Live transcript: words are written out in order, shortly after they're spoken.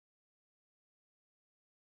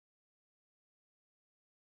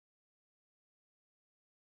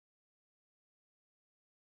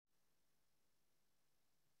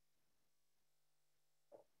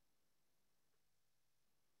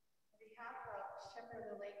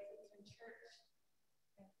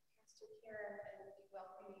to hear and we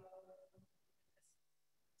welcome you in this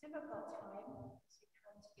difficult time as we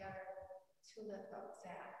come together to lift up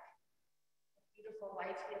Zakk. The beautiful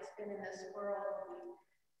life he has been in this world, and we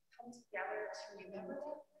come together to remember that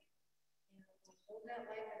life and to hold that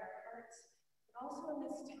life in our hearts. But also in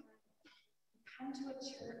this time, we come to a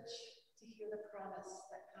church to hear the promise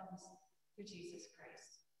that comes through Jesus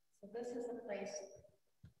Christ. So this is a place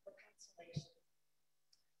for consolation.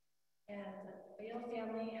 And Voehl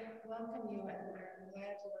family, welcome you, and we're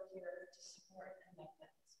glad you are here to support and make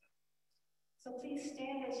that as well. So please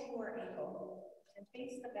stand as you are able and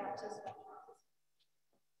face the baptismal font.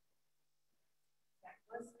 That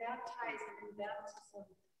was baptized, and in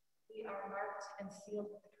baptism we are marked and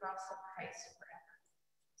sealed with the cross of Christ forever.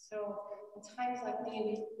 So in times like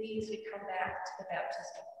these, we come back to the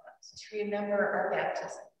baptismal font to remember our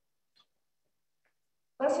baptism.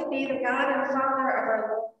 Blessed be the God and Father of our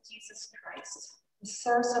Lord Jesus Christ, the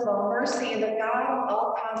source of all mercy and the God of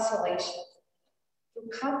all consolation, who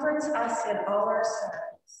comforts us in all our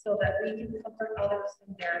sins, so that we can comfort others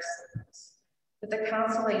in their sins, with the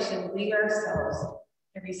consolation we ourselves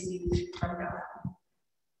have received from God.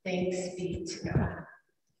 Thanks be to God.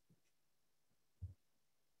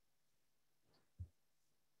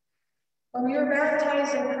 When we were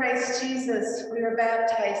baptized in Christ Jesus, we were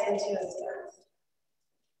baptized into his death.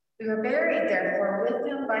 We were buried, therefore, with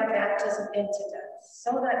him by baptism into death,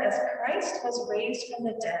 so that as Christ was raised from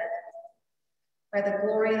the dead, by the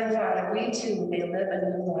glory of the Father, we too may live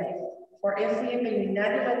a new life. For if we have been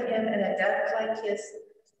united with him in a death like his,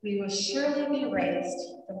 we will surely be raised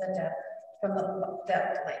from the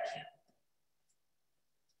death like him.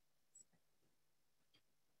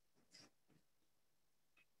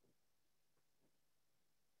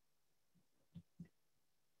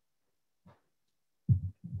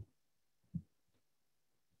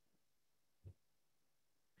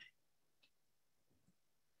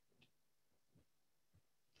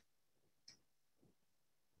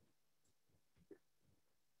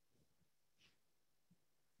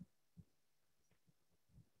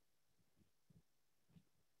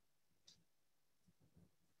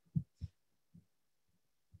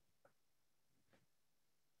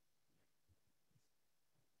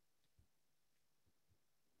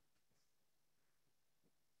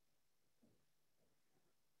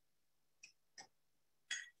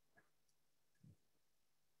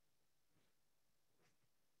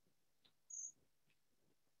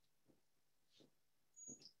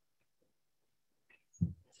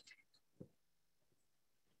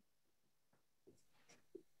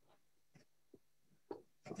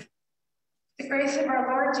 The grace of our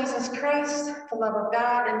Lord Jesus Christ, the love of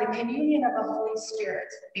God, and the communion of the Holy Spirit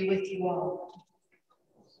be with you all.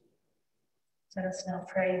 Let us now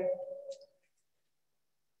pray.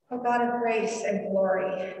 O God of grace and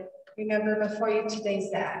glory, remember before you today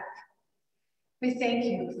Zakk. We thank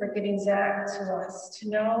you for giving Zakk to us to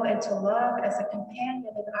know and to love as a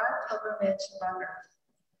companion in our pilgrimage on earth.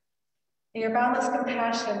 May your boundless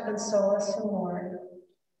compassion console us who mourn.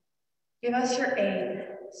 Give us your aid,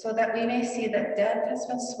 so that we may see that death has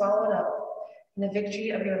been swallowed up in the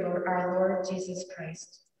victory of our Lord Jesus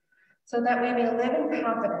Christ, so that we may live in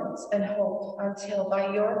confidence and hope until,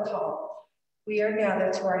 by your call, we are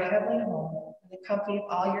gathered to our heavenly home in the company of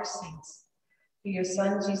all your saints, through your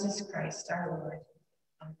Son, Jesus Christ, our Lord.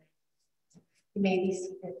 Amen. You may be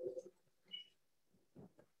seated.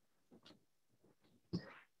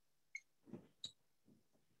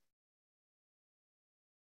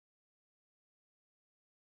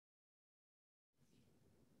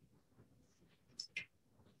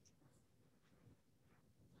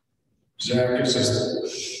 Zakk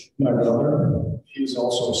is my brother. He is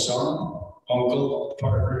also a son, uncle,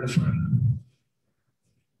 partner, and friend.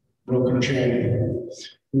 Broken chain.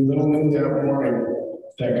 We little knew that morning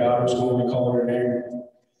that God was going to call your name.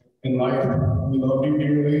 In life, we loved you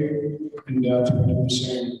dearly. In death, we did the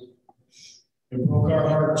same. It broke our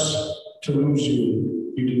hearts to lose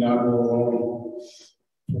you. You did not go alone.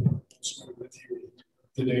 Spent with you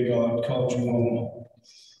the day God called you home.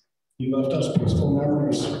 You left us peaceful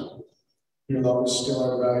memories. Your love is still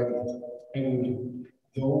our guide, and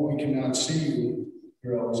though we cannot see you,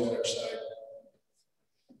 you're always at our side.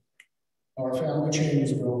 Our family chain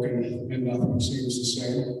is broken, and nothing seems the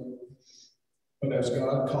same. But as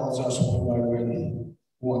God calls us one by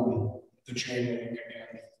one, the chain will link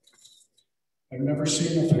again. I've never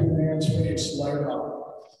seen a fake man's face light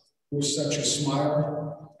up with such a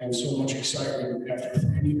smile and so much excitement after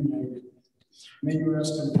finding a mate. May you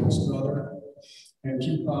rest in peace, brother, and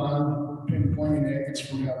keep on pinpointing agate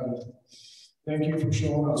from heaven. Thank you for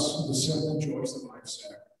showing us the simple joys of life,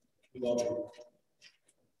 Zakk. We love you.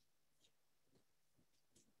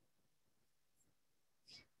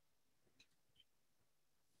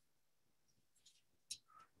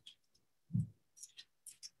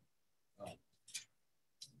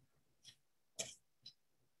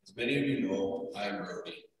 As many of you know, I'm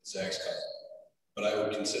Brody, Zakk's cousin, but I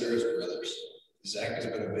would consider us brothers. Zakk has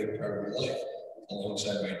been a big part of my life,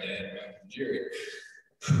 alongside my dad, Mike, and Jerry.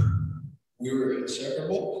 We were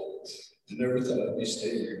inseparable. I never thought I'd be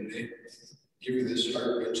staying here today, giving this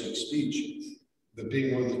heart-wrenching speech, but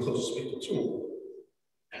being one of the closest people to him.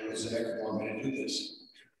 And when Zakk wanted me to do this,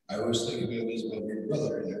 I always think of him as my big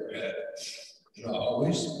brother I never had, and I'll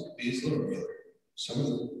always be his little brother. Some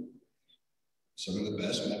of the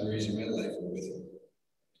best memories of my life were with him.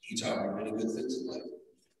 He taught me many good things in life.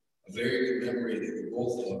 A very good memory that we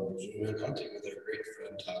both loved was when we went hunting with our great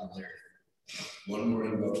friend Tom Larry. One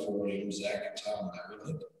morning about 4 a.m., Zakk and Tom and I were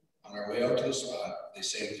hunting. On our way out to the spot, they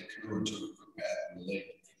sank the canoe and took a quick bath in the lake.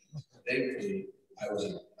 Thankfully, I was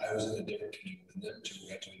in a different canoe, and them two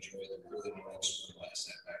got to enjoy the early morning swim while I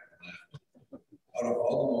sat back and laughed. Out of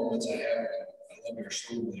all the moments I have, I love our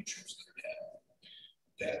snowboarding trips that we had.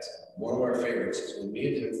 That's one of our favorites is when me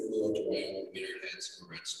and him flew out to Wyoming to meet our dads for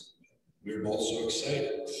red snowmobile. We were both so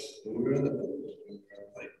excited. When we were on the boat,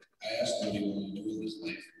 I asked him what he wanted to do with his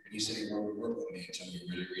life, and he said he wanted to work with me until we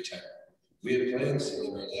were ready to retire. We had plans to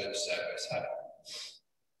live our lives side by side.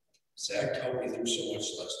 Zakk helped me through so much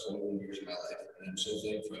the last 21 years of my life, and I'm so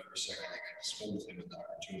thankful every second I got to spend with him and the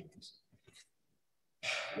opportunities.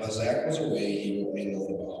 While Zakk was away, he wrote me a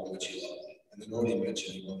note about how much he loved me, and the note he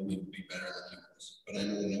mentioned he wanted me to be better than he was, but I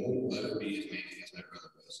know no one will ever be as amazing as my brother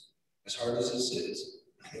was. As hard as this is,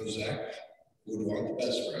 I know Zakk would want the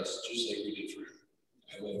best for us, just like we did for him.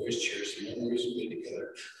 I will always cherish the memories we made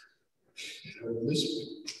together, and I will miss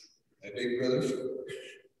you, my big brother.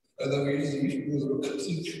 I love you as you, little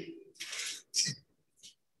cousin.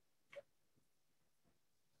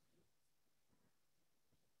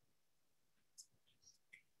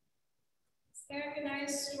 Zakk and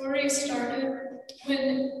I's story started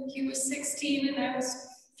when he was 16 and I was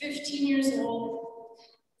 15 years old.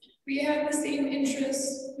 We had the same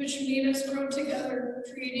interests, which made us grow together,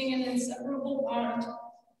 creating an inseparable bond.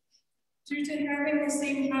 Due to having the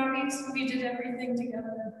same hobbies, we did everything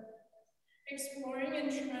together. Exploring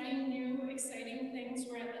and trying new, exciting things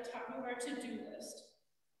were at the top of our to-do list.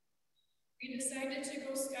 We decided to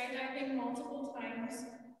go skydiving multiple times.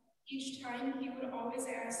 Each time, he would always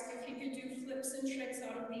ask if he could do flips and tricks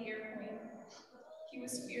out of the airplane. He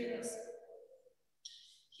was fearless.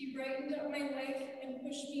 He brightened up my life and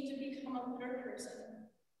pushed me to become a better person.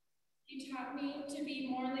 He taught me to be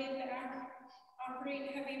more laid back,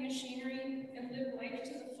 operate heavy machinery, and live life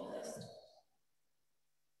to the fullest.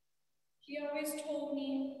 He always told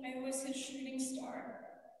me I was his shooting star.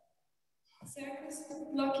 Zakk was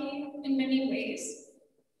lucky in many ways.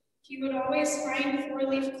 He would always find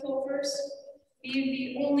four-leaf clovers,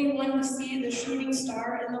 be the only one to see the shooting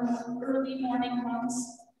star in the early morning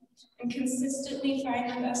months, and consistently find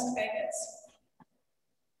the best faggots.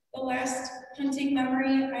 The last hunting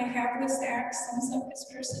memory I have with Zakk sums up his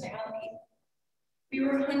personality. We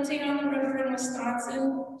were hunting on the river in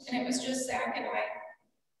Wisconsin, and it was just Zakk and I.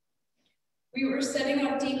 We were setting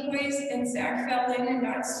up decoys, and Zakk fell in and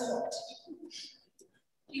got soaked.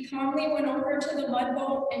 He calmly went over to the mud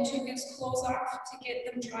boat and took his clothes off to get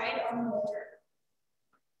them dried on the motor.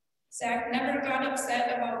 Zakk never got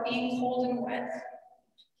upset about being cold and wet.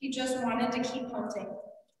 He just wanted to keep hunting.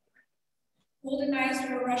 Golden eyes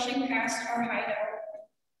were rushing past our hideout.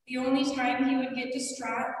 The only time he would get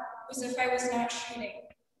distraught was if I was not shooting.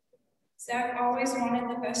 Zakk always wanted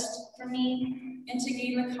the best for me and to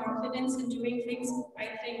gain the confidence in doing things I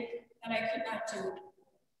think that I could not do.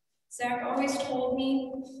 Zakk always told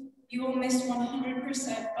me, you will miss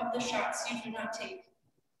 100% of the shots you do not take.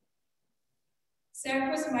 Zakk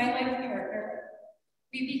was my life partner.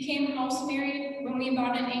 We became house married when we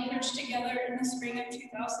bought an acreage together in the spring of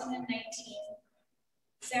 2019.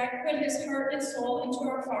 Zakk put his heart and soul into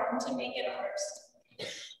our farm to make it ours.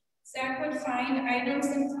 Zakk would find items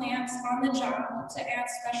and plants on the job to add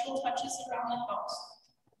special touches around the house,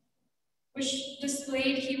 which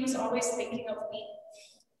displayed he was always thinking of me.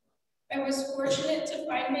 I was fortunate to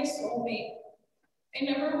find my soulmate. I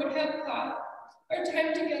never would have thought our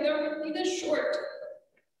time together would be this short.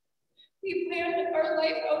 We planned our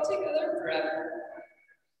life out together forever.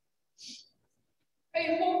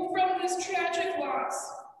 I hope from this tragic loss,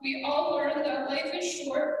 we all learn that life is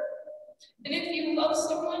short, and if you love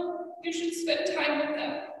someone, you should spend time with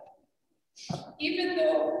them. Even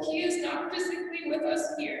though he is not physically with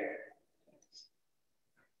us here,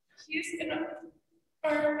 he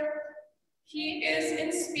is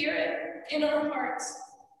in spirit in our hearts.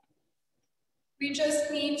 We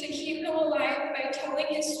just need to keep him alive by telling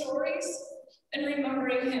his stories and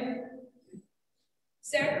remembering him.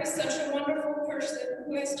 Zakk was such a wonderful person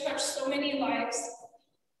who has touched so many lives.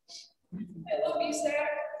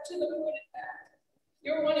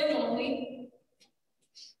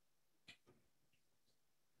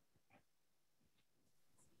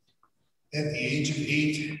 At the age of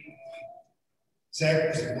 8, Zakk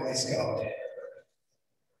was a Boy Scout,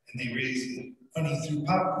 and they raised money through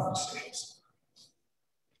popcorn sales.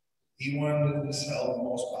 He wanted to sell the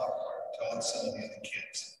most popcorn to out some of the other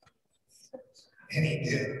kids. And he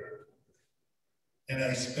did. And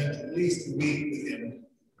I spent at least a week with him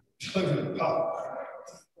delivering popcorn.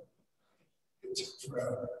 It took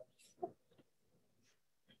forever.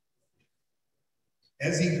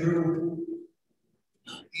 As he grew,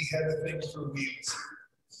 he had a thing for wheels.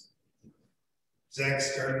 Zakk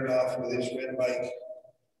started off with his red bike.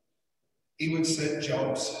 He would set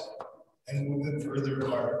jumps and move them further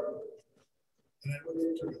apart, and I would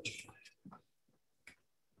encourage him.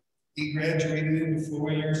 He graduated into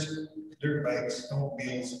four-wheelers, dirt bikes,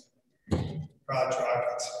 snowmobiles, crotch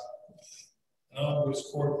rockets, and on to his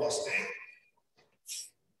Ford Mustang.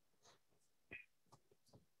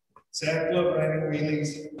 Zakk loved riding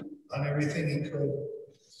wheelies on everything he could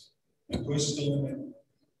and pushed the limit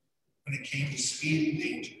when it came to speed and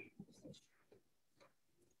danger.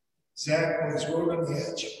 Zakk always rode on the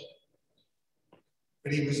edge,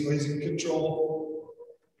 but he was always in control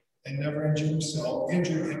and never injured himself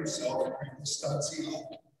during the stunts he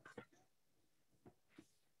loved.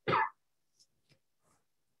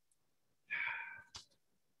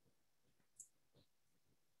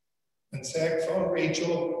 When Zakk found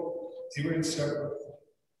Rachel, they were inseparable.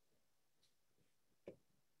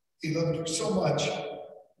 He loved her so much,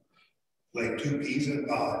 like two peas in a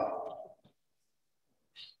pod.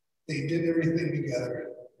 They did everything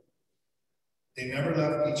together. They never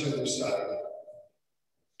left each other's side.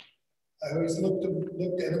 I always looked at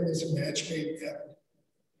him as a match made in heaven.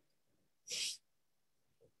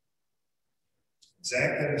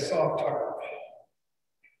 Zakk had a soft heart.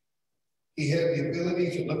 He had the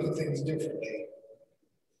ability to look at things differently.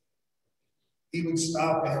 He would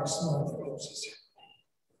stop and smell the roses.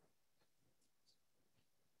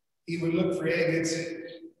 He would look for agates,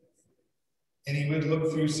 and he would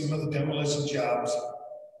look through some of the demolition jobs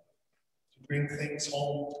to bring things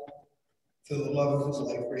home to the love of his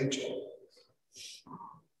life, Rachel.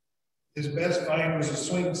 His best find was a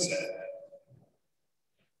swing set,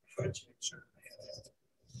 which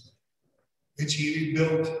he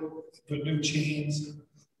rebuilt, put new chains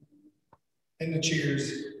and the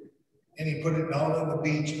chairs, and he put it down on the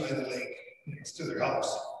beach by the lake next to their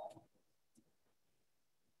house.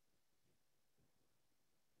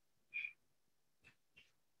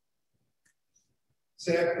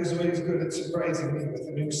 Zakk was always good at surprising me with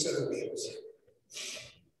a new set of wheels.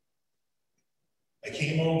 I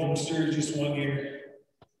came home from Sturgis one year,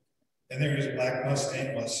 and there his black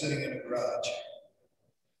Mustang was sitting in a garage.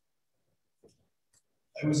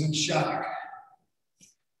 I was in shock.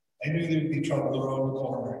 I knew there'd be trouble around the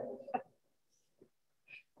corner.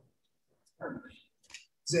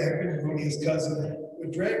 Zakk and Rudy's cousin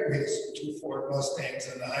would drag race two Ford Mustangs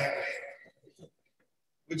on the highway,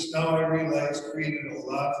 which now I realize created a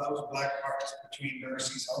lot of those black marks between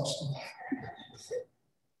Darcy's house and mine.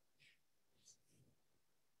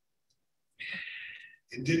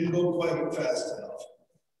 It didn't go quite fast enough.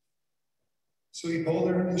 So he pulled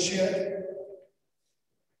her in the shed,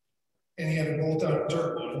 and he had a bolt-on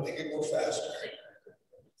turbo to make it go faster.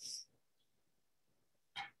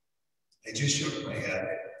 I just shook my head.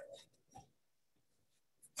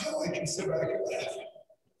 Oh, I can sit back and laugh.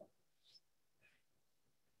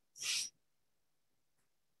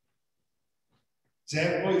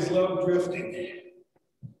 Zakk always loved drifting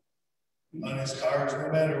on his cars, no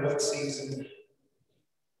matter what season.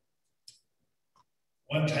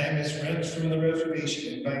 One time, his friends from the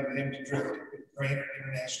reservation invited him to drift at Brainerd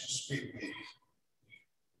International Speedway.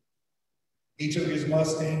 He took his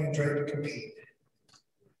Mustang and tried to compete.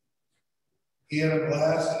 He had a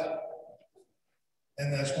blast,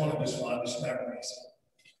 and that's one of his fondest memories.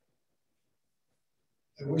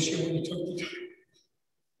 I wish he would have took the time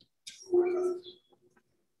to work on it.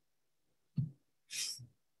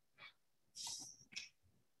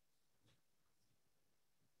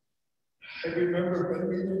 I remember when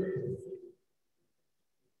we were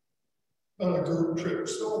on a group trip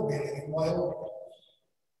snowmobiling in Wyoming.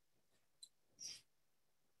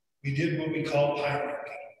 We did what we call pine ranking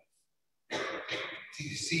to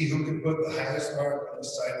see who could put the highest mark on the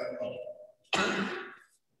side of the mountain.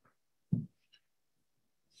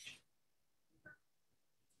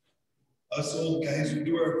 Us old guys would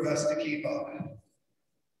do our best to keep up,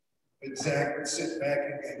 but Zakk would sit back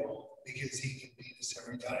and giggle because he could beat us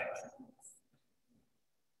every time.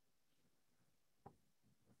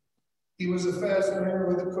 He was a fast learner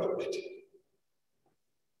with equipment.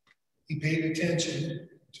 He paid attention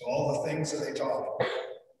to all the things that I taught him.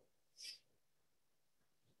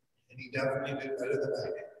 And he definitely did better than I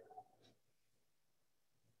did.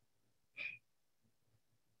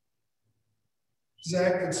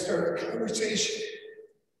 Zakk would start a conversation,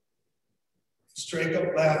 strike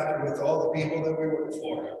up laughter with all the people that we work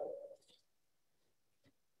for.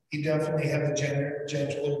 He definitely had a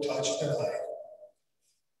gentler touch than I.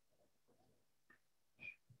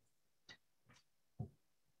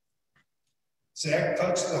 Zakk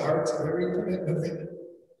touched the hearts of every commitment.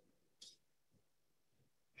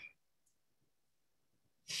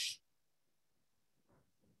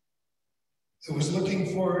 I was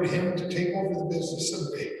looking forward to him to take over the business of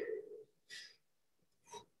the bakery.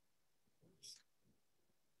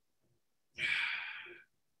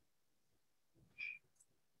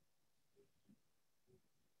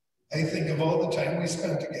 I think of all the time we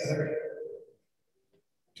spent together,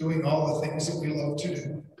 doing all the things that we love to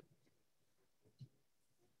do.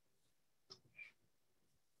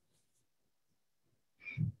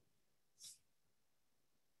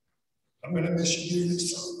 I'm going to miss you dearly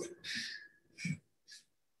so.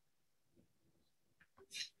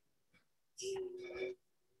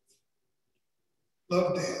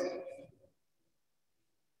 Love, Dad.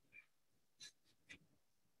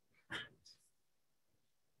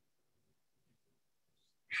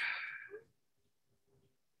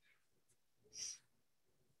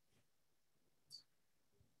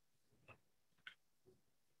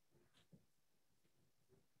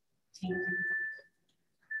 Thank you.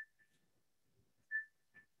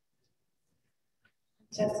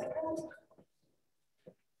 Jessica?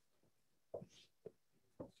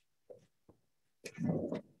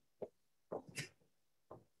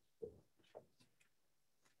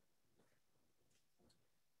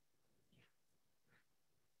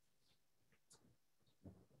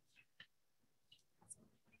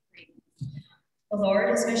 The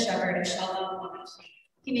Lord is my shepherd, I shall not want.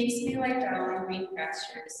 He makes me lie down in green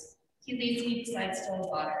pastures. He leads me beside still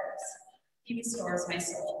waters. He restores my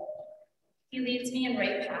soul. He leads me in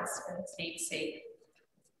right paths for his name's sake.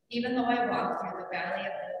 Even though I walk through the valley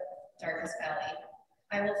of the darkest valley,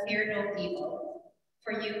 I will fear no evil,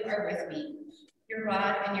 for you are with me. Your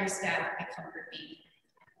rod and your staff, they comfort me.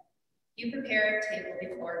 You prepare a table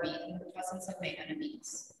before me in the presence of my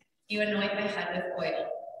enemies. You anoint my head with oil.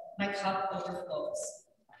 My cup overflows.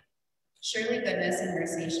 Surely goodness and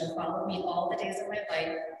mercy shall follow me all the days of my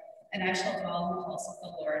life, and I shall dwell in the house of the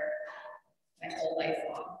Lord my whole life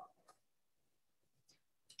long.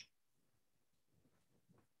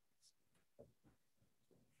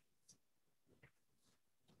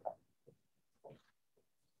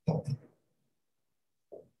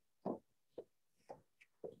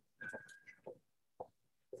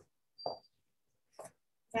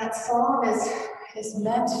 That psalm is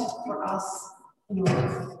meant for us in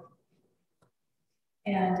life.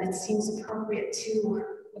 And it seems appropriate to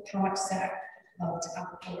with how much Zakk loved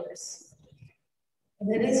outdoors.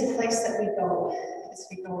 And it is a place that we go as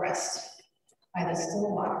we go rest by the still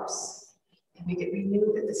waters. And we get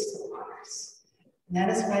renewed at the still waters. And that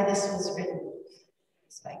is why this was written.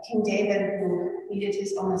 It's by King David, who needed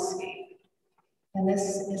his own escape. And this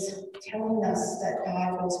is telling us that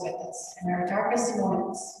God goes with us in our darkest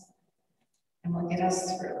moments and will get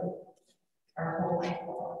us through our whole life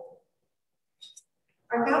long.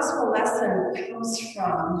 Our gospel lesson comes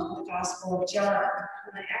from the Gospel of John.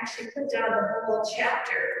 And I actually put down the whole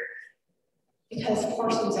chapter because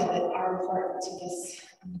portions of it are important to this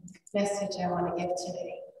message I want to give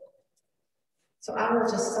today. So I will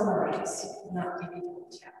just summarize, not give you the whole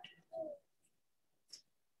chapter.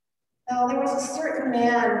 Now, there was a certain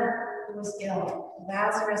man who was ill,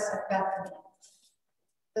 Lazarus of Bethany,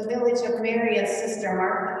 the village of Mary and sister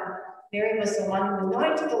Martha. Mary was the one who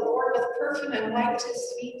anointed the Lord with perfume and wiped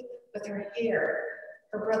his feet with her hair.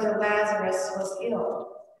 Her brother Lazarus was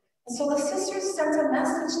ill. And so the sisters sent a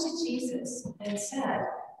message to Jesus and said,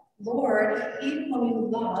 Lord, he whom you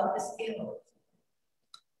love is ill.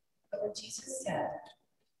 But when Jesus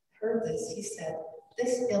heard this, he said,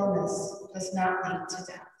 this illness does not lead to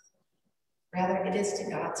death. Rather, it is to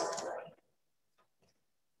God's glory.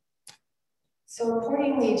 So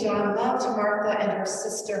accordingly, John loved Martha and her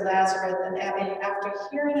sister Lazarus, and after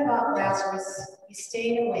hearing about Lazarus, he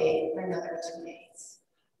stayed away for another 2 days.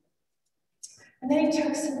 And then he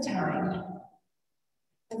took some time,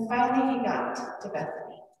 and finally he got to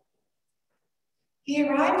Bethany. He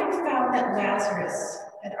arrived and found that Lazarus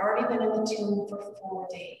had already been in the tomb for 4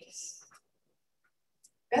 days.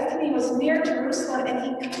 Bethany was near Jerusalem, and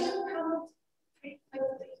he could have come pretty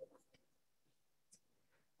quickly.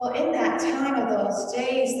 Well, in that time of those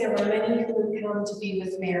days, there were many who would come to be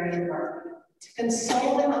with Mary and Martha, to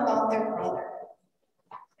console them about their brother.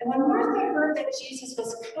 And when Martha heard that Jesus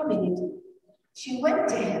was coming, she went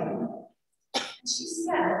to him and she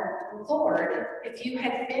said, Lord, if you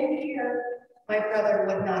had been here, my brother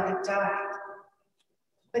would not have died.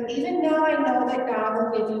 But even now I know that God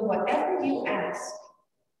will give you whatever you ask.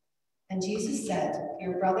 And Jesus said,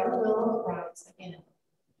 your brother will rise again.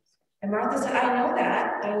 And Martha said, I know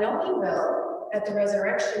that. I know he will at the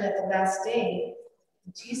resurrection at the last day.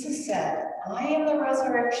 And Jesus said, I am the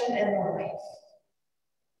resurrection and the life.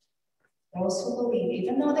 Those who believe,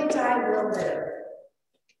 even though they die, will live.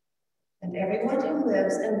 And everyone who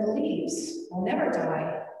lives and believes will never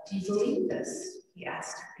die. Do you believe this? He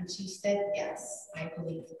asked her. And she said, yes, I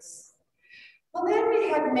believe this. Well, then we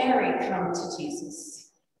had Mary come to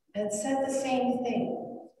Jesus and said the same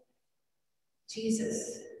thing.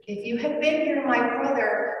 Jesus, if you had been here, my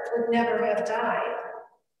brother would never have died.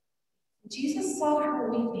 Jesus saw her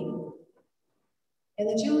weeping, and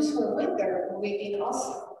the Jews who were with her were weeping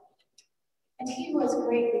also. And he was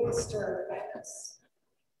greatly disturbed by this,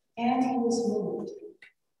 and he was moved.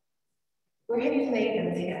 Where have you laid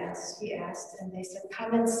him? He asked, and they said,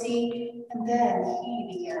 come and see. And then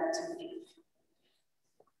he began to weep.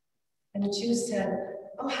 And the Jews said,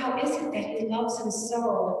 oh, how is it that he loves him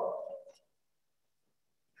so?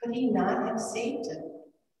 Could he not have saved him?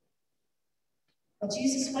 Well,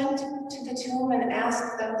 Jesus went to the tomb and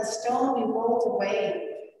asked that the stone be rolled away.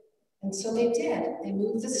 And so they did. They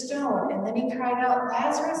moved the stone. And then he cried out,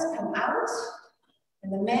 Lazarus, come out.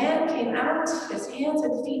 And the man came out, his hands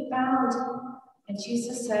and feet bound. And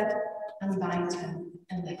Jesus said, unbind him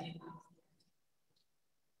and let him go.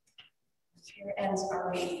 Here ends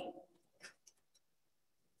our reading.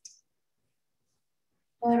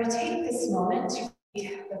 Well, I would take this moment to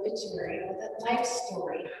read the obituary or the life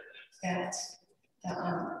story that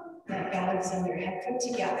Ballard-Sunder had put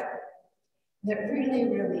together that really,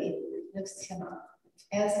 really lifts him up,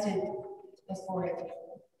 as did the four of you.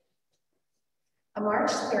 On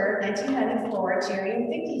March 3rd, 1994, Jerry and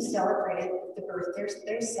Vicki celebrated the birth of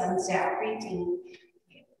their son, Zachary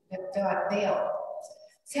Voehl.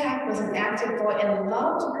 Zakk was an active boy and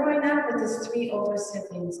loved growing up with his three older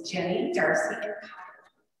siblings, Jenny, Darcy, and Kyle.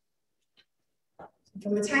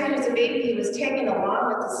 From the time he was a baby, he was taken along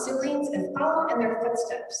with his siblings and followed in their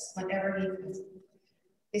footsteps whenever he could.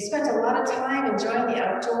 They spent a lot of time enjoying the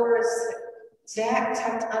outdoors. Zakk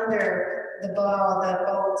tucked under the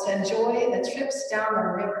boat to enjoy the trips down the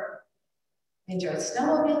river. They enjoyed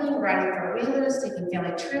snowmobiling, riding four-wheelers, taking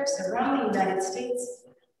family trips around the United States.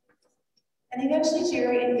 And eventually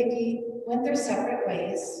Jerry and Vicki went their separate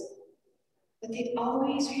ways, but they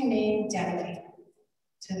always remained dedicated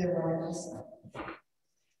to their one son.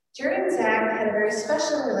 Jerry and Zakk had a very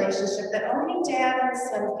special relationship that only dad and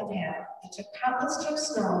son could have. They took countless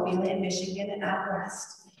trips snowmobiling in Michigan and out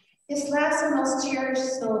west. His last and most cherished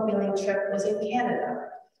snowmobiling trip was in Canada,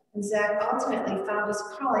 and Zakk ultimately found his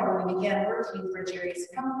calling when he began working for Jerry's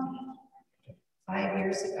company 5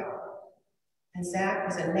 years ago. And Zakk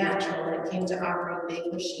was a natural when it came to operating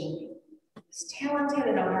big machinery. He was talented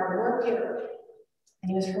and a hard worker, and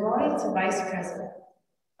he was promoted to vice president,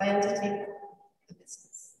 planned to take the business.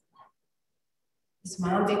 His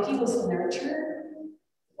mom, Vicki, was the nurturer.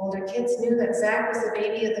 Older kids knew that Zakk was the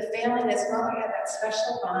baby of the family, and his mother had that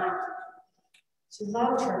special bond. She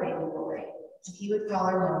loved her baby boy, and he would call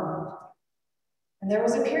her Mom. And there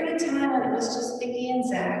was a period of time when it was just Vicki and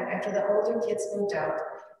Zakk after the older kids moved out,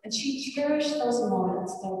 and she cherished those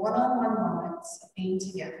moments, the one-on-one moments of being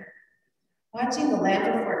together. Watching the land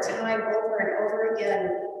before time over and over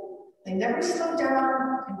again, they never slowed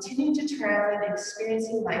down, continued to travel and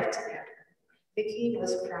experiencing life together. Vicki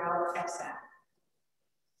was proud of Zakk.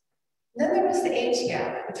 Then there was the age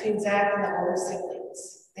gap between Zakk and the older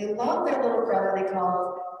siblings. They loved their little brother they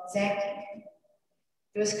called Zachy.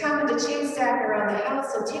 It was common to chase Zakk around the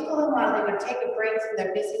house and tickle him while they would take a break from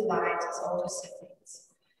their busy lives as older siblings.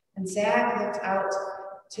 And Zakk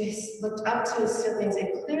looked up to his siblings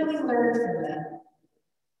and clearly learned from them.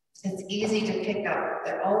 It's easy to pick up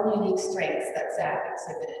their own unique strengths that Zakk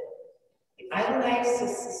exhibited. He idolized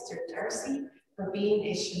his sister Darcy for being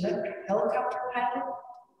a Chinook helicopter pilot.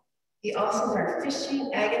 He also learned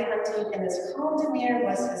fishing, agate hunting, and his calm demeanor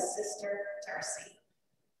was his sister Darcy.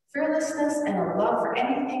 Fearlessness and a love for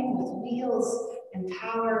anything with wheels and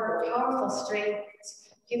power were powerful strengths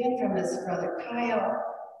given from his brother Kyle.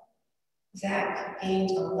 Zakk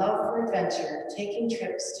gained a love for adventure, taking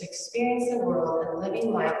trips to experience the world and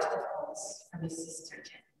living life to the fullest from his sister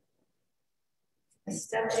Jen. His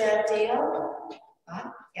stepdad Dale,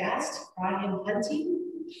 brought him hunting.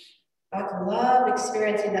 Buck loved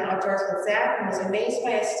experiencing the outdoors with Zakk and was amazed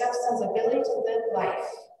by his stepson's ability to live life.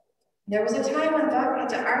 There was a time when Buck had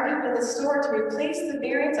to argue with the store to replace the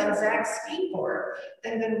bearings on Zack's skateboard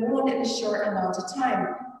that had been ruined in a short amount of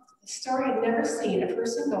time. The store had never seen a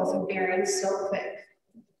person go through bearings so quick.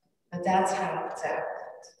 But that's how Zack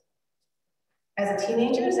lived. As a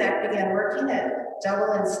teenager, Zack began working at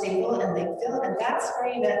Double and Stable in Lakeville, and that's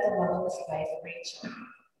where he met the love of his life, Rachel.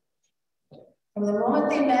 From the moment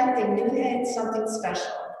they met, they knew they had something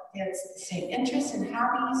special. They had the same interests and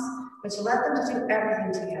hobbies, which led them to do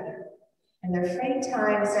everything together. In their free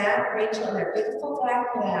time, Zack, Rachel, and their beautiful black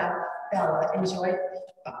lab, Bella, enjoyed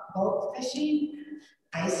boat fishing,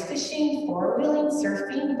 ice fishing, four-wheeling,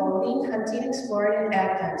 surfing, boating, hunting, exploring, and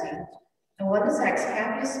egg hunting. And one of Zack's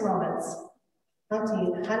happiest moments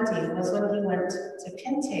hunting was when he went to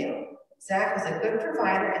Pintail. Zack was a good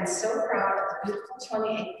provider and so proud of the beautiful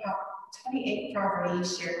 28 property he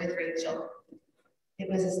shared with Rachel.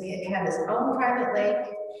 It had his own private lake,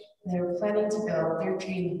 and they were planning to build their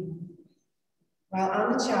dream. While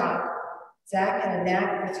on the job, Zack had a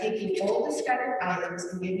knack for taking old discarded items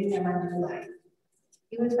and giving them a new life.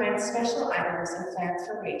 He would find special items and plants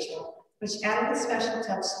for Rachel, which added a special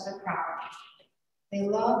touch to the property. Their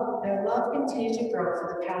love continued to grow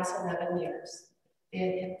for the past 11 years.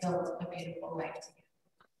 They had built a beautiful life together.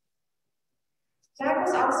 Zack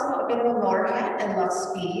was also a bit of a motorhead and loved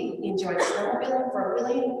speed. He enjoyed snowmobiling,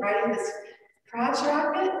 four-wheeling, riding this crotch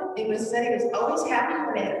rocket. It was said he was always happy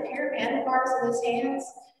when he had a pair of handlebars in his hands.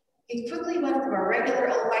 He quickly went from a regular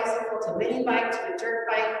old bicycle to a mini bike to a dirt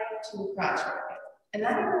bike to a crotch rocket. And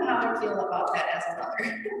I don't know how I feel about that as a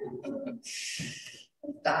mother.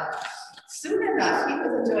 Soon enough, he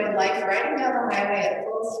was enjoying life riding down the highway at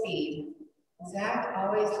full speed. Zack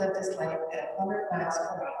always lived his life at 100 miles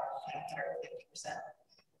per hour at 150%.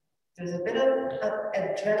 There was a bit of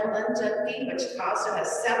adrenaline junkie, which caused him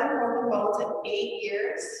 7 broken bones in 8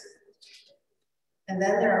 years. And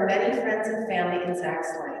then there are many friends and family in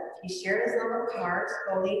Zack's life. He shared his love of cars,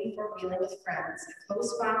 boating, four-wheeling with friends. A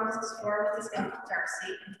close bond was formed with his Uncle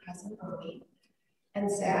Darcy and cousin Bodie. And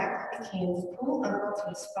Zack became the cool uncle to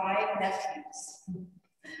his 5 nephews.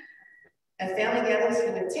 At family gatherings, he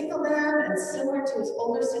would tickle them, and similar to his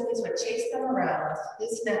older siblings, would chase them around.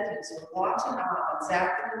 His nephews would watch and awe, and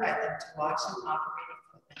Zack would invite them to watch him operate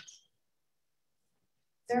equipment.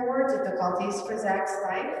 There were difficulties for Zack's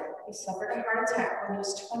life. He suffered a heart attack when he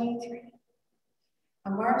was 23.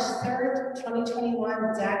 On March 3rd,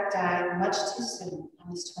 2021, Zack died much too soon on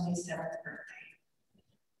his 27th birthday.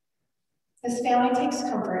 His family takes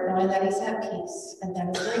comfort knowing that he's at peace and that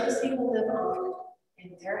his legacy will live on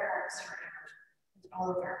in their hearts forever, in all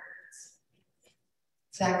of our hearts.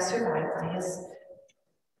 Zack survived by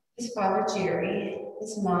his father, Jerry,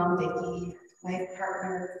 his mom, Vicki, life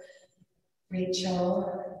partner,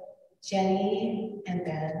 Rachel, Jenny, and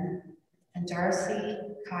Ben, and Darcy,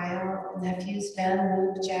 Kyle, nephews, Ben,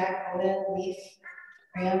 Luke, Jack, Odin, Leaf,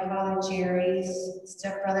 grandfather, Jerry's,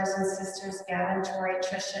 stepbrothers and sisters, Gavin, Tori,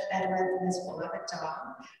 Trisha, Edwin, and his beloved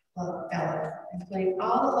dog, Bella, including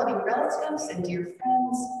all the loving relatives and dear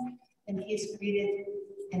friends, and he is greeted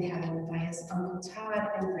in heaven by his Uncle Todd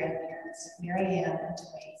and grandparents, Mary Ann and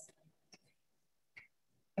twins.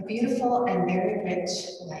 A beautiful and very rich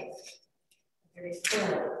life, very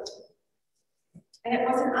full. And it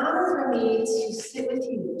was an honor for me to sit with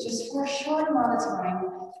you just for a short amount of time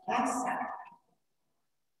last Saturday,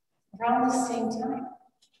 around the same time.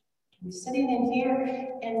 I'm sitting in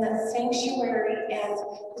here in the sanctuary, and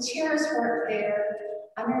the chairs weren't there.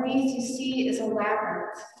 Underneath, you see, is a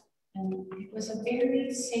labyrinth, and it was a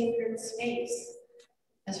very sacred space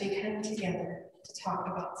as we came together to talk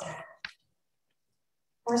about Zack.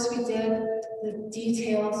 Of course, we did the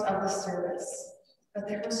details of the service, but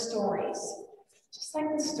there were stories, just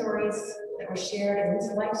like the stories that were shared in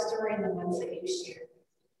his life story and the ones that you shared.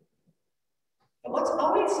 But what's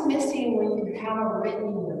always missing when you have a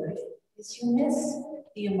written word is you miss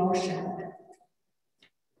the emotion of it.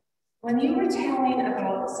 When you were telling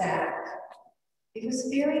about Zack, it was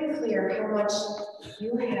very clear how much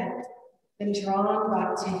you had been drawn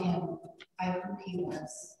back to him by who he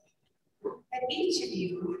was. That each of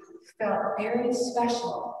you felt very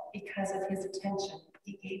special because of his attention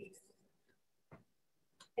he gave you.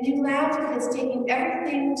 And you laughed at his taking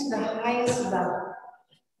everything to the highest level,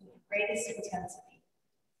 the greatest intensity.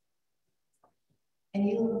 And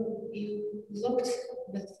you looked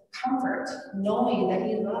with comfort, knowing that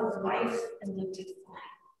he loved life and lived it fully.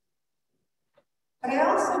 But I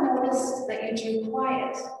also noticed that you drew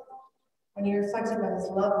quiet when you reflected on his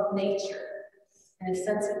love of nature and his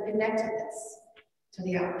sense of connectedness to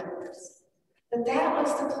the outdoors. That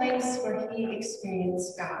was the place where he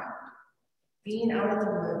experienced God, being out in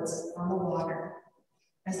the woods, on the water,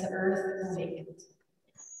 as the earth awakened.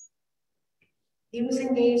 He was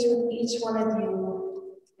engaged with each one of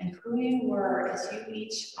you and who you were as you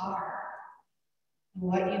each are and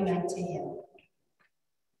what you meant to him.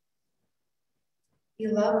 He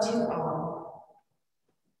loved you all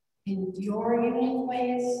in your unique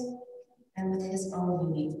ways and with his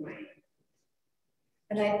own unique way.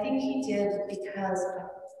 And I think he did because of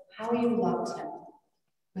how you loved him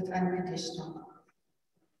with unconditional love.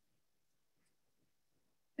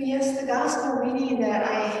 But yes, the gospel reading that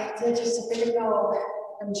I did just a bit ago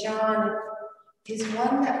from John is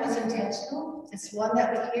one that was intentional. It's one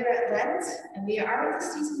that we hear at Lent, and we are in the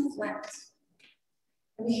season of Lent.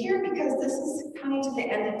 And we hear it because this is coming to the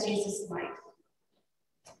end of Jesus' life.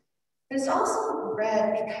 But it's also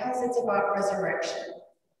read because it's about resurrection,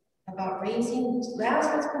 about raising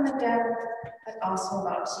Lazarus from the dead, but also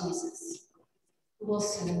about Jesus, who will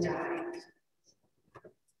soon die.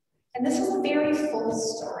 And this is a very full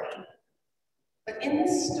story. But in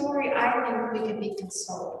this story, I think we can be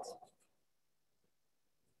consoled.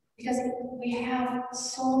 Because we have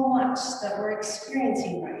so much that we're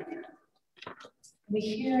experiencing right now. We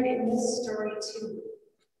hear it in this story too.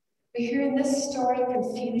 We hear in this story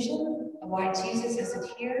confusion of why Jesus isn't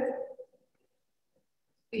here.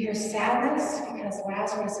 We hear sadness because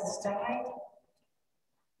Lazarus has died.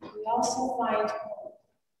 We also find hope.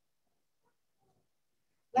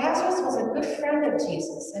 Lazarus was a good friend of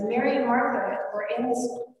Jesus, and Mary and Martha were in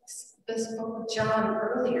this book of John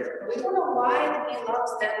earlier. But we don't know why he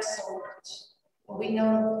loves them so much. But we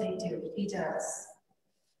know they do. He does.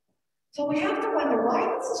 So we have to wonder, why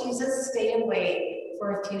does Jesus stay away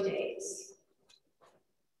for a few days?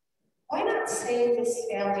 Why not save his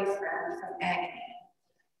family friend from agony?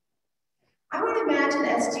 I would imagine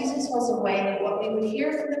as Jesus was away, what we would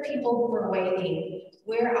hear from the people who were waiting,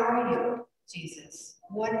 where are you, Jesus?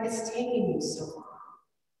 What is taking you so long?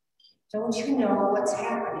 Don't you know what's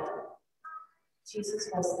happening? Jesus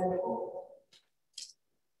was their hope.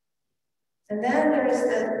 And then there's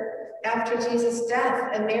after Jesus' death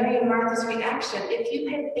and Mary and Martha's reaction. If you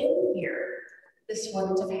had been here, this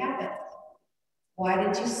wouldn't have happened. Why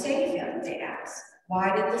did you save him? They asked.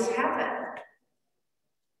 Why did this happen?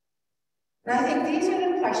 And I think these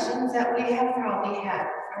are the questions that we have probably had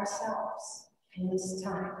ourselves in this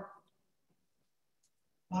time.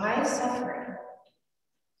 Why suffering?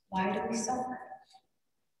 Why do we suffer?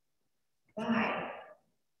 Why?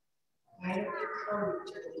 Why do we come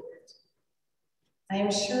to the Lord? I am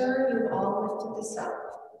sure you've all lifted this up.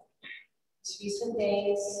 These recent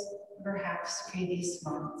days, perhaps previous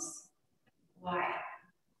months. Why?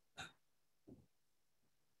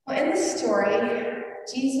 Well, in this story,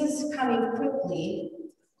 Jesus coming quickly,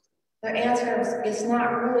 the answer is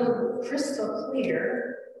not really crystal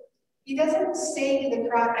clear. He doesn't say to the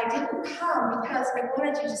crowd, I didn't come because I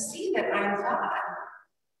wanted you to see that I am God.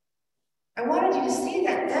 I wanted you to see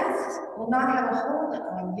that death will not have a hold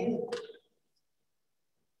on you.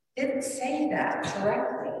 Didn't say that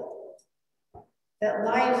directly, that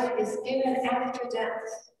life is given after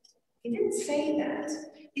death. He didn't say that.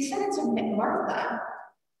 He said it to Martha.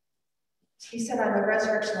 He said, I'm the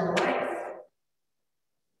resurrection of life.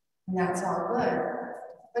 And that's all good.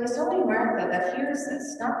 But it's only Martha that hears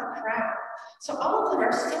this, not the crowd. So all of them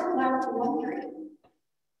are still left wondering.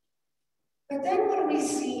 But then what do we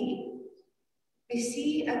see? We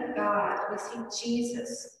see a God, we see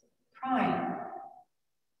Jesus crying,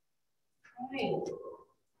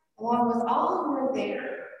 along with all who are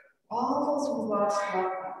there, all those who lost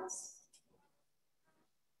loved ones,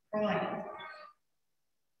 crying.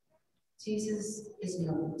 Jesus is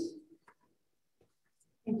moved.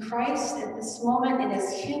 In Christ, at this moment, and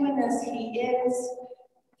as human as he is,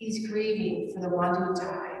 he's grieving for the one who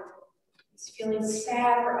died. He's feeling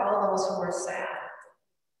sad for all those who are sad.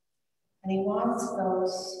 And he wants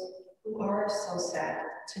those who are so sad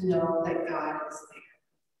to know that God is there,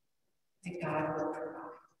 that God will provide.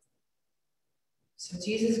 So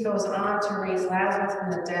Jesus goes on to raise Lazarus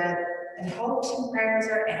from the dead, and hopes and prayers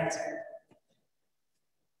are answered.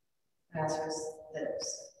 Lazarus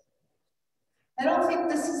lives. I don't think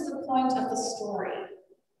this is the point of the story.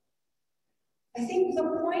 I think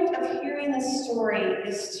the point of hearing this story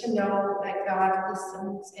is to know that God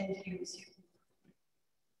listens and hears you.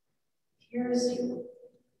 Hears you.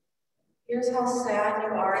 Hears how sad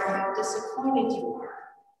you are and how disappointed you are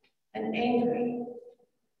and angry.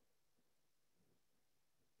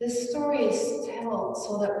 This story is told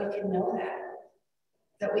so that we can know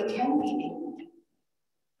that we can be angry.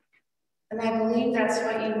 And I believe that's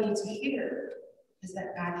what you need to hear, is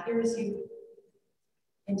that God hears you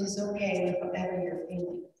and is okay with whatever you're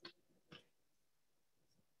feeling.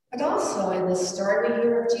 But also in this story, we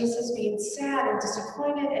hear of Jesus being sad and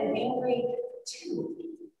disappointed and angry too.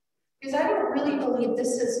 Because I don't really believe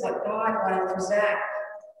this is what God wanted for Zakk.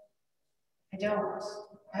 I don't.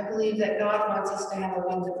 I believe that God wants us to have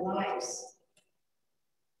abundant lives.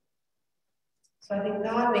 So I think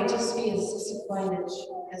God may just be as disappointed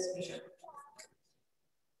as we are.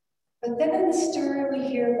 But then in the story, we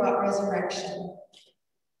hear about resurrection.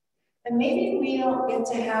 And maybe we don't get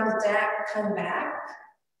to have Zakk come back.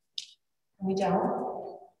 We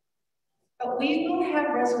don't. But we will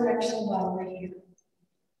have resurrection while we're here.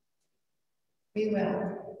 We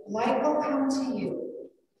will. Light will come to you.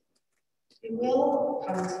 It will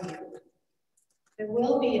come to you. There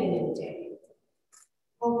will be a new day.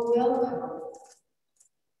 Hope will come.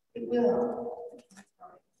 It will.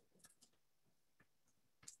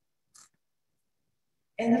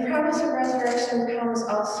 And the promise of resurrection comes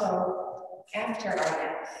also after our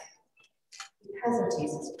death because of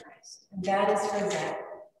Jesus Christ. And that is for Zakk.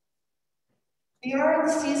 We are in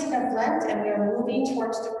the season of Lent and we are moving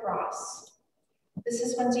towards the cross. This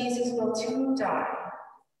is when Jesus will too die,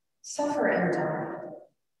 suffer and die.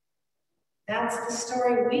 That's the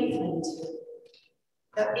story we cling to.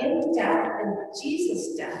 That in death, in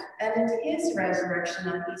Jesus' death, and in his resurrection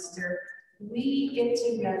on Easter, we get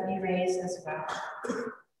to be raised as well.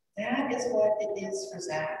 That is what it is for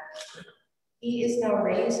Zakk. He is now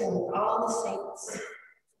raised with all the saints,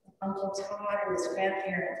 Uncle Todd and his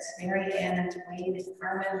grandparents, Mary Ann and Dwayne and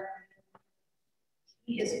Carmen.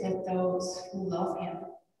 He is with those who love him.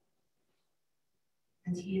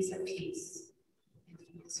 And he is at peace, and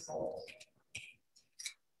he is whole.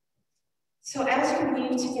 So as we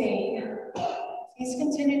leave today, please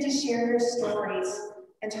continue to share your stories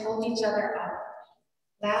and hold each other up.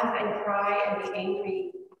 Laugh and cry and be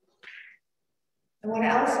angry. And what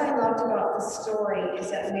else I loved about the story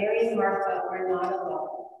is that Mary and Martha were not alone.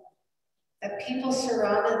 That people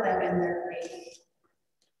surrounded them in their grief.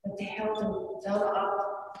 That they held them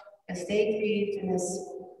up as they grieved and as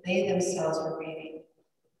they themselves were grieving.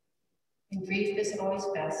 And grief is always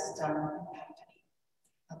best done in company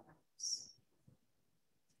of others.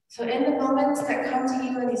 So in the moments that come to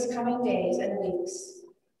you in these coming days and weeks,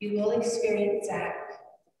 you will experience Zakk.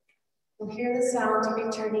 You'll hear the sound of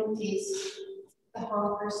returning peace, the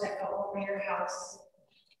honkers that go over your house,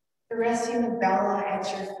 the resting of Bella at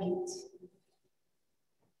your feet,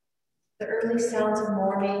 the early sounds of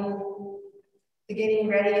morning, the getting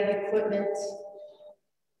ready of equipment,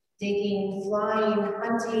 digging, flying,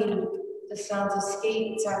 hunting, the sounds of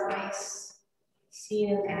skates on ice,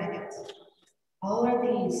 seeing an agate. All of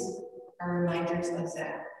these are reminders of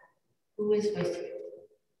Zakk, who is with you,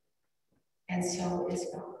 and so is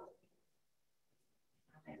God.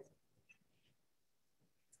 Amen.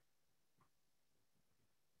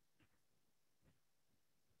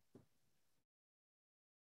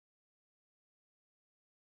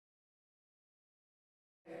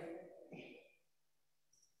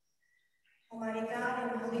 Almighty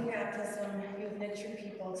God, in holy baptism, you have knit your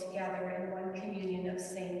people together in one communion of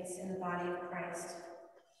saints in the body of Christ.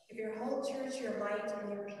 Give your whole church your light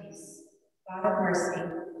and your peace. God of mercy.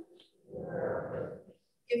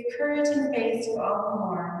 Give courage and faith to all who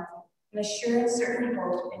mourn, and a sure and certain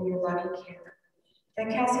hope in your loving care. That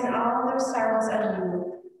casting all their sorrows on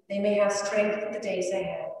you, they may have strength for the days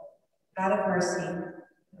ahead. God of mercy.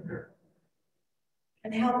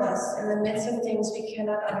 And help us in the midst of things we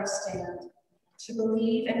cannot understand, to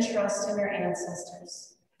believe and trust in our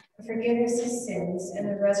ancestors, the forgiveness of sins and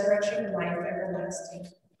the resurrection of life everlasting.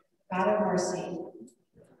 God of mercy,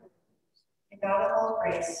 and God of all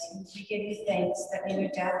grace, we give you thanks that neither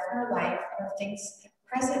death nor life, nor things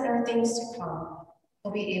present nor things to come,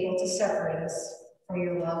 will be able to separate us from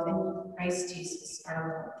your love in Christ Jesus our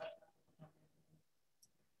Lord.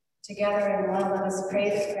 Together in one, let us pray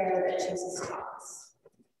the prayer that Jesus taught us.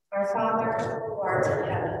 Our Father, who art in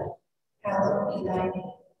heaven, hallowed be thy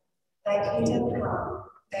name. Thy kingdom come,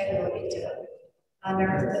 thy will be done, on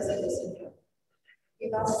earth as it is in heaven.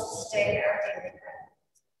 Give us this day our daily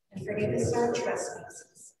bread, and forgive us our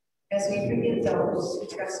trespasses, as we forgive those who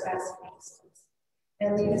trespass against us.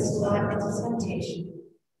 And lead us not into temptation,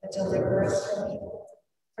 but deliver us from evil.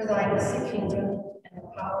 For thine is the kingdom, and the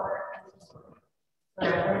power, and the glory,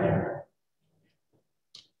 forever and ever.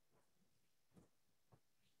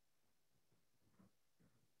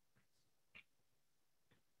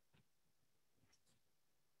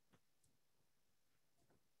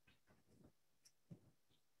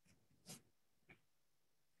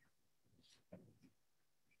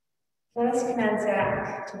 Let us commend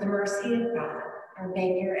Zakk to the mercy of God, our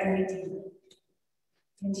Maker and Redeemer.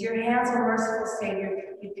 Into your hands, O merciful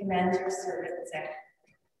Savior, we commend your servant Zakk.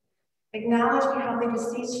 Acknowledge we humbly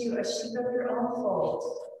beseech you, a sheep of your own fold,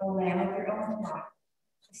 a lamb of your own flock,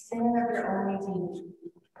 a sinner of your own redeemed.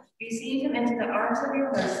 Receive him into the arms of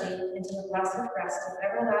your mercy, into the blessed rest of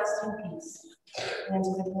everlasting peace, and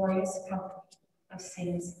into the glorious company of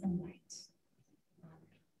saints and light.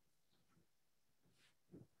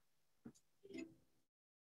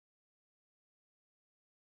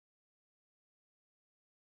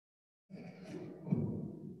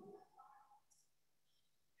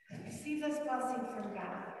 Receive this blessing from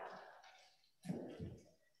God.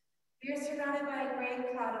 We are surrounded by a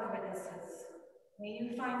great cloud of witnesses. May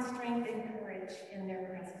you find strength and courage in their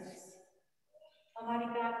presence. Almighty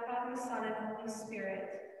God, Father, Son, and Holy Spirit,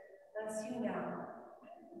 bless you now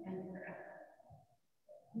and forever.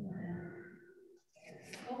 Amen.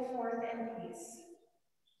 Go forth in peace.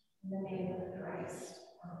 In the name of Christ.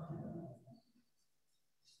 Amen.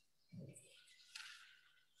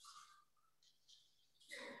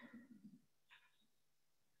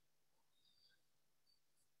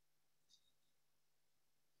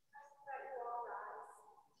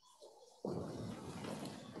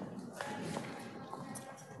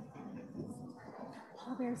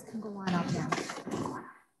 Pallbearers can go on up now.